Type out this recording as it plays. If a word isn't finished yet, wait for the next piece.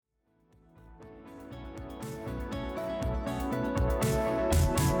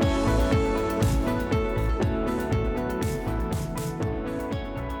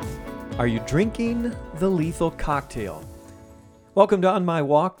Are you drinking the lethal cocktail? Welcome to On My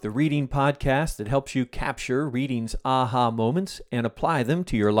Walk, the reading podcast that helps you capture reading's aha moments and apply them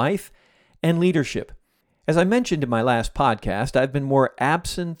to your life and leadership. As I mentioned in my last podcast, I've been more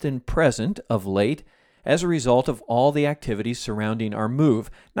absent than present of late as a result of all the activities surrounding our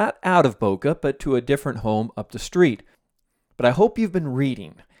move, not out of Boca, but to a different home up the street. But I hope you've been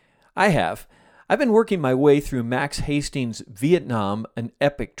reading. I have. I've been working my way through Max Hastings' Vietnam, An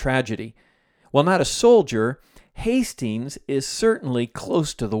Epic Tragedy. While not a soldier, Hastings is certainly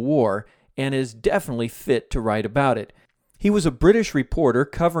close to the war and is definitely fit to write about it. He was a British reporter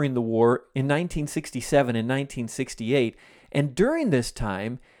covering the war in 1967 and 1968, and during this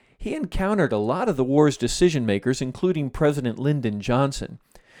time, he encountered a lot of the war's decision makers, including President Lyndon Johnson.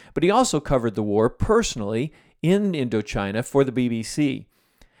 But he also covered the war personally in Indochina for the BBC.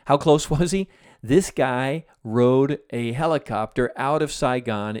 How close was he? This guy rode a helicopter out of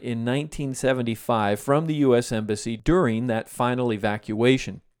Saigon in 1975 from the U.S. Embassy during that final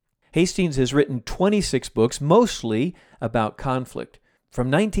evacuation. Hastings has written 26 books, mostly about conflict.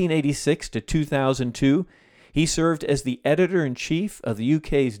 From 1986 to 2002, he served as the editor-in-chief of the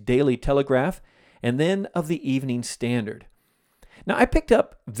UK's Daily Telegraph and then of the Evening Standard. Now, I picked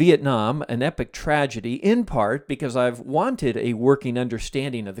up Vietnam, An Epic Tragedy, in part because I've wanted a working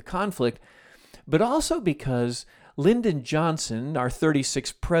understanding of the conflict, but also because Lyndon Johnson, our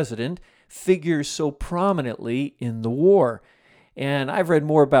 36th president, figures so prominently in the war. And I've read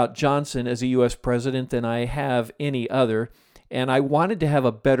more about Johnson as a U.S. president than I have any other, and I wanted to have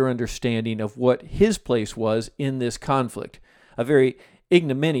a better understanding of what his place was in this conflict, a very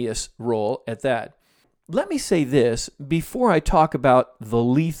ignominious role at that. Let me say this before I talk about the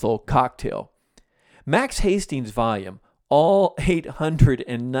lethal cocktail. Max Hastings' volume, all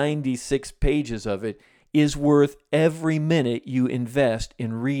 896 pages of it, is worth every minute you invest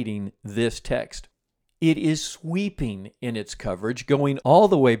in reading this text. It is sweeping in its coverage, going all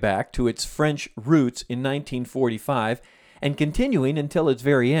the way back to its French roots in 1945 and continuing until its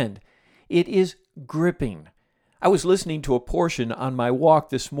very end. It is gripping. I was listening to a portion on my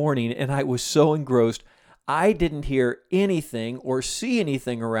walk this morning, and I was so engrossed I didn't hear anything or see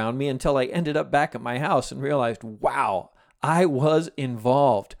anything around me until I ended up back at my house and realized, wow, I was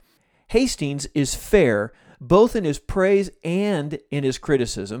involved. Hastings is fair, both in his praise and in his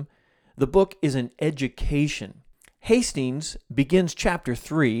criticism. The book is an education. Hastings begins chapter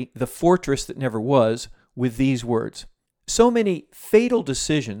 3, The Fortress That Never Was, with these words. So many fatal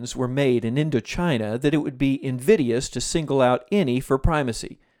decisions were made in Indochina that it would be invidious to single out any for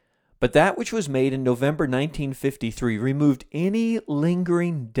primacy. But that which was made in November 1953 removed any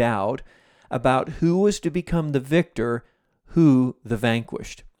lingering doubt about who was to become the victor, who the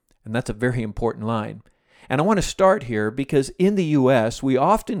vanquished. And that's a very important line. And I want to start here because in the U.S., we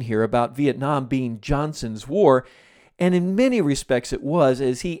often hear about Vietnam being Johnson's war, and in many respects it was,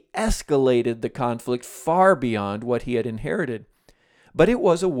 as he escalated the conflict far beyond what he had inherited. But it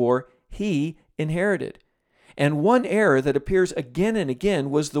was a war he inherited. And one error that appears again and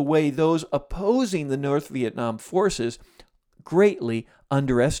again was the way those opposing the North Vietnam forces greatly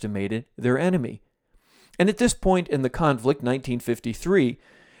underestimated their enemy. And at this point in the conflict, 1953,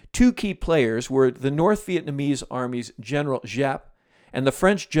 two key players were the North Vietnamese Army's General Giap and the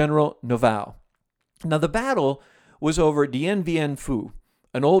French General Novaud. Now, the battle was over Dien Bien Phu,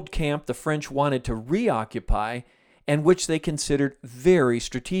 an old camp the French wanted to reoccupy and which they considered very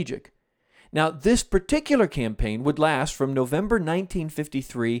strategic. Now, this particular campaign would last from November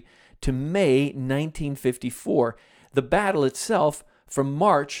 1953 to May 1954, the battle itself from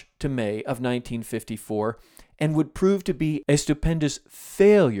March to May of 1954, and would prove to be a stupendous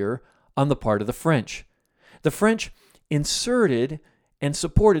failure on the part of the French. The French inserted and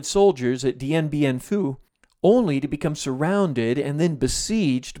supported soldiers at Dien Bien Phu only to become surrounded and then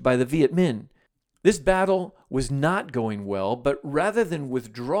besieged by the Viet Minh. This battle was not going well, but rather than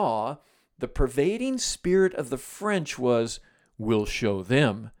withdraw, the pervading spirit of the French was, "We'll show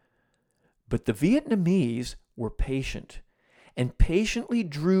them." But the Vietnamese were patient and patiently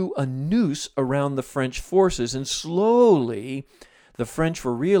drew a noose around the French forces, and slowly the French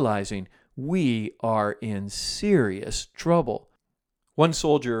were realizing, we are in serious trouble. One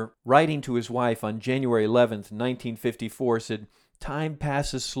soldier, writing to his wife on January 11th, 1954, said, "Time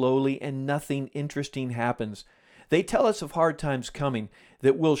passes slowly and nothing interesting happens. They tell us of hard times coming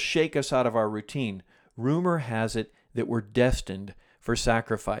that will shake us out of our routine. Rumor has it that we're destined for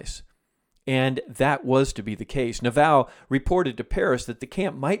sacrifice." And that was to be the case. Novaud reported to Paris that the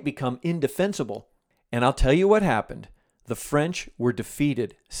camp might become indefensible. And I'll tell you what happened. The French were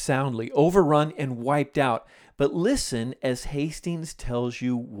defeated soundly, overrun and wiped out. But listen as Hastings tells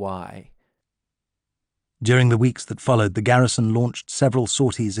you why. During the weeks that followed, the garrison launched several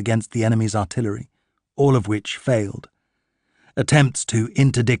sorties against the enemy's artillery, all of which failed. Attempts to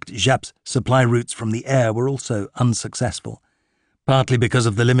interdict Jap's supply routes from the air were also unsuccessful, partly because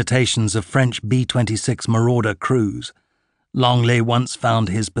of the limitations of French B-26 Marauder crews. Langley once found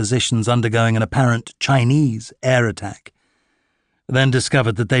his positions undergoing an apparent Chinese air attack, then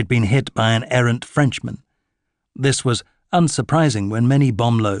discovered that they'd been hit by an errant Frenchman. This was unsurprising when many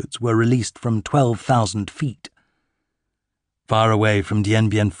bomb loads were released from 12,000 feet. Far away from Dien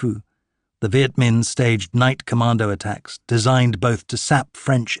Bien Phu, the Viet Minh staged night commando attacks designed both to sap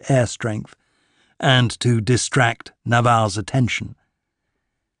French air strength and to distract Navarre's attention.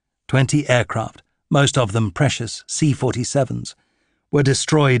 20 aircraft, most of them precious C-47s, were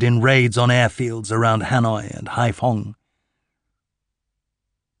destroyed in raids on airfields around Hanoi and Haiphong.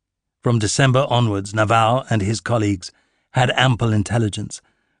 From December onwards, Navarre and his colleagues had ample intelligence,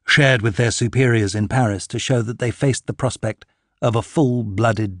 shared with their superiors in Paris, to show that they faced the prospect of a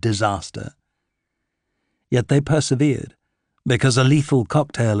full-blooded disaster. Yet they persevered, because a lethal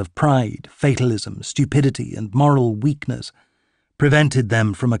cocktail of pride, fatalism, stupidity, and moral weakness prevented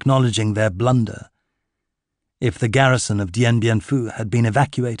them from acknowledging their blunder. If the garrison of Dien Bien Phu had been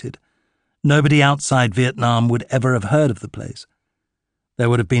evacuated, nobody outside Vietnam would ever have heard of the place. There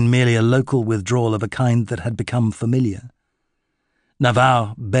would have been merely a local withdrawal of a kind that had become familiar.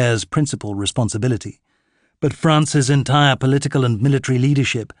 Navarre bears principal responsibility, but France's entire political and military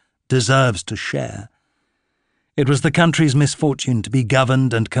leadership deserves to share. It was the country's misfortune to be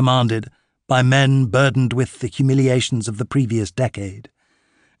governed and commanded by men burdened with the humiliations of the previous decade,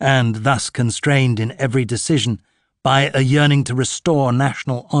 and thus constrained in every decision by a yearning to restore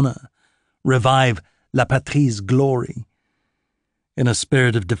national honor, revive la patrie glory. In a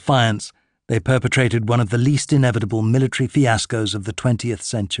spirit of defiance, they perpetrated one of the least inevitable military fiascos of the 20th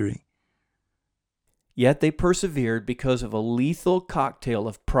century. Yet they persevered because of a lethal cocktail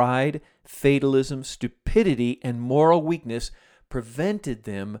of pride, fatalism, stupidity, and moral weakness prevented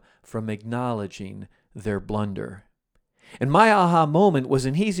them from acknowledging their blunder. And my aha moment was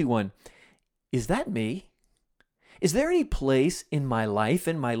an easy one. Is that me? Is there any place in my life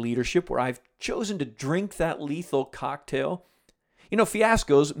and my leadership where I've chosen to drink that lethal cocktail?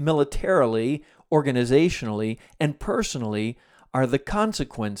 Fiascos militarily, organizationally, and personally are the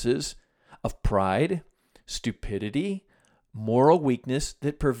consequences of pride, stupidity, moral weakness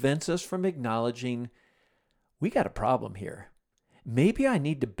that prevents us from acknowledging we got a problem here. Maybe I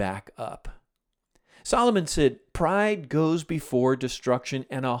need to back up. Solomon said, "Pride goes before destruction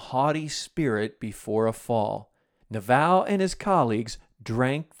and a haughty spirit before a fall." Navarre and his colleagues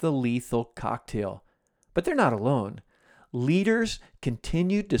drank the lethal cocktail, but they're not alone. Leaders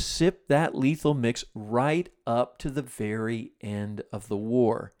continued to sip that lethal mix right up to the very end of the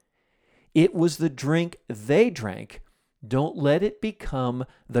war. It was the drink they drank. Don't let it become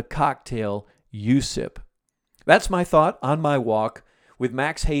the cocktail you sip. That's my thought on my walk with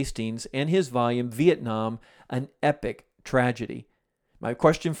Max Hastings and his volume, Vietnam, An Epic Tragedy. My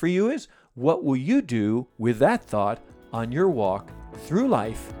question for you is, what will you do with that thought on your walk through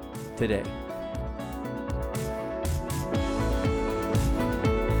life today?